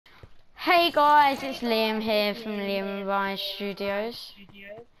Hey guys, it's Liam here from Liam and Ryan Studios,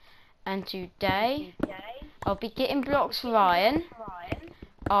 and today I'll be getting blocks for Ryan.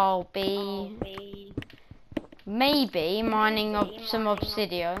 I'll be maybe mining up some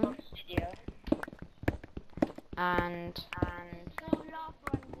obsidian, and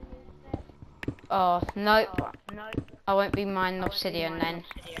oh no, I won't be mining obsidian then.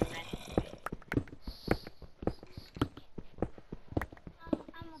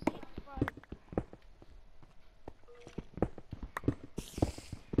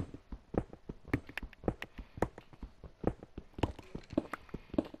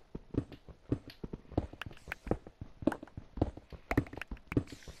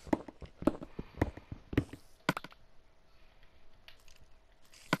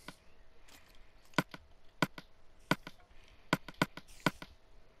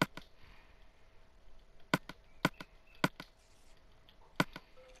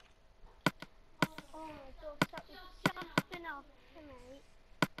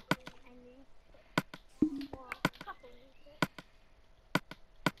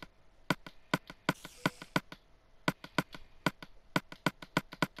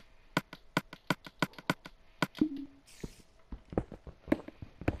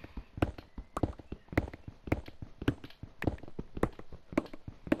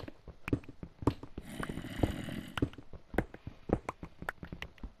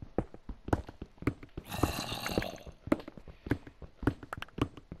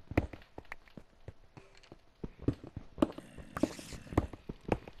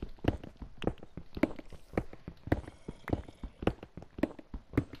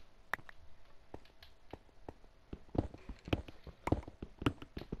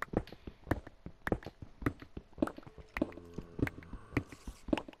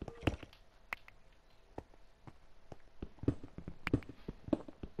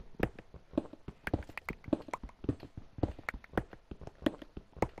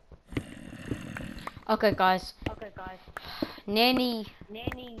 Okay guys, nearly.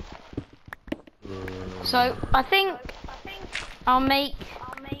 So I think I'll make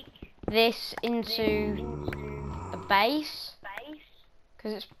this into a base,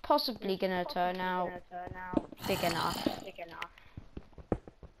 because it's possibly gonna turn out big enough.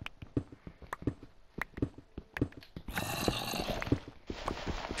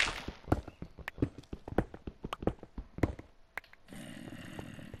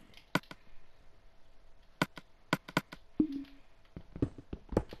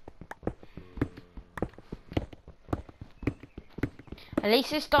 At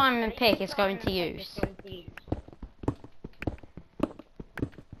least this diamond pick is going to use. Oh,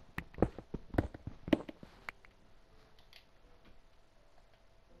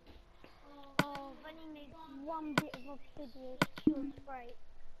 I've only made one bit of obsidian, pure spray.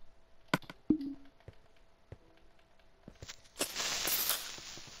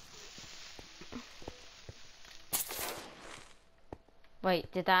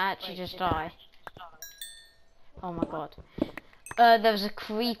 Wait, did that actually just die? Oh my god. There was a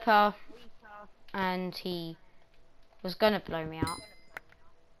creeper, and he was gonna blow me up,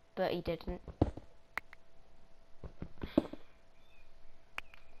 but he didn't.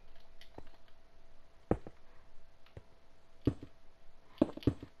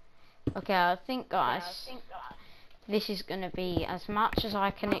 Okay, I think guys, this is gonna be as much as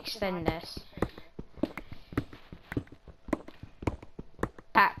I can extend this.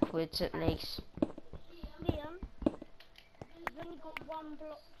 Backwards at least. Liam, I've only got one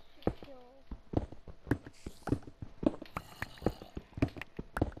block secure.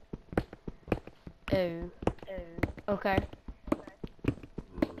 Oh. Okay.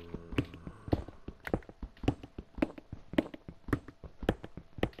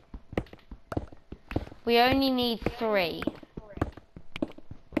 We only need 3.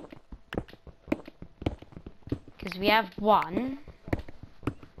 Because we have 1.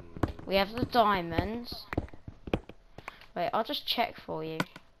 We have the diamonds. Wait, I'll just check for you.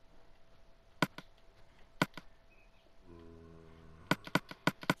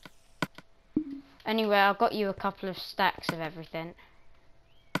 Anyway, I've got you a couple of stacks of everything.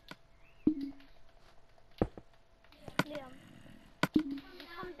 Liam, you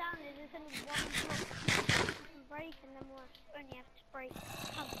come down here, there's only one block you can break, and then we'll only have to break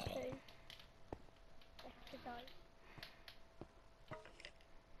other 2. Left to go.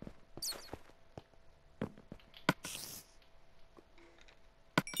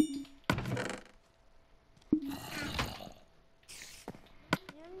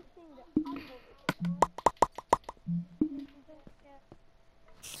 The only thing that I'm worried about is we don't get...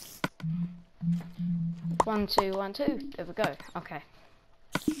 1, 2, 1, 2. There we go. Okay.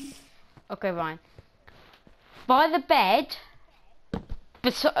 Okay, Ryan. By the bed,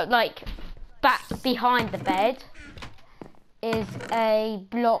 like back behind the bed, is a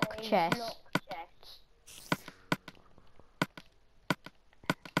block chest.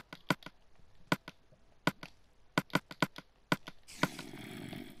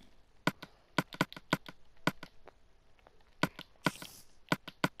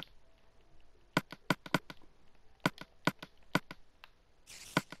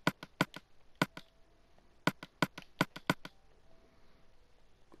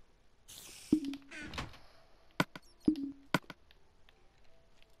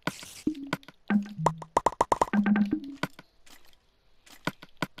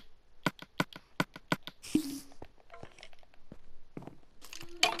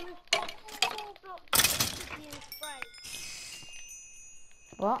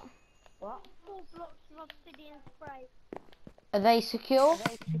 What? 4 blocks of obsidian spray. Are they secure?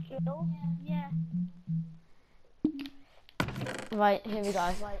 Yeah. Right, here we go.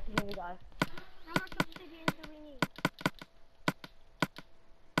 How much obsidian do we need?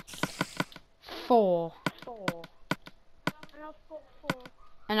 4. And I've got 4.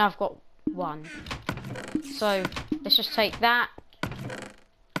 And I've got 1. So let's just take that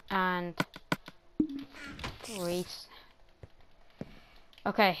and 3.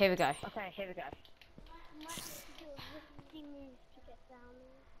 Okay, here we go. I might have to do a risky move to get down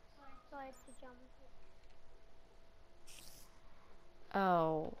there. So I had to jump it.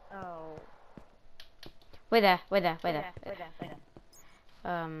 Oh. We're there. 1,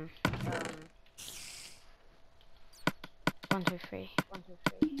 2, 3.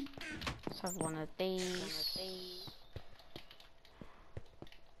 Let's have one of these.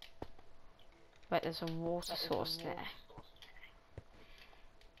 Right, there's a water source there.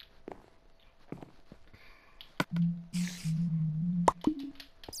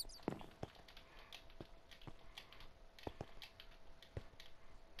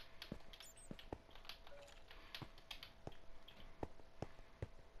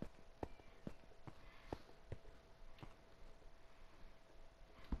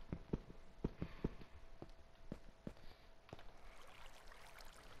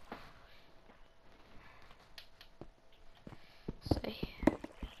 See.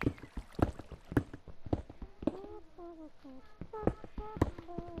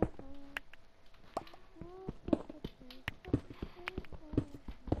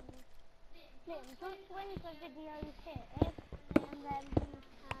 Just when the video here, and then we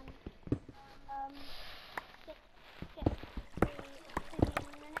can get the obsidian in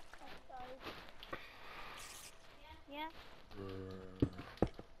the next episode. Yeah?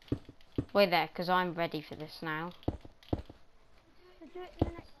 We're there, because I'm ready for this now. So do it in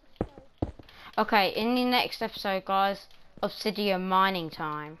the next episode. Okay, in the next episode, guys, obsidian mining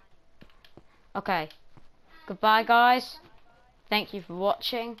time. Okay, goodbye, guys. Thank you for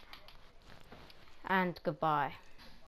watching, and goodbye.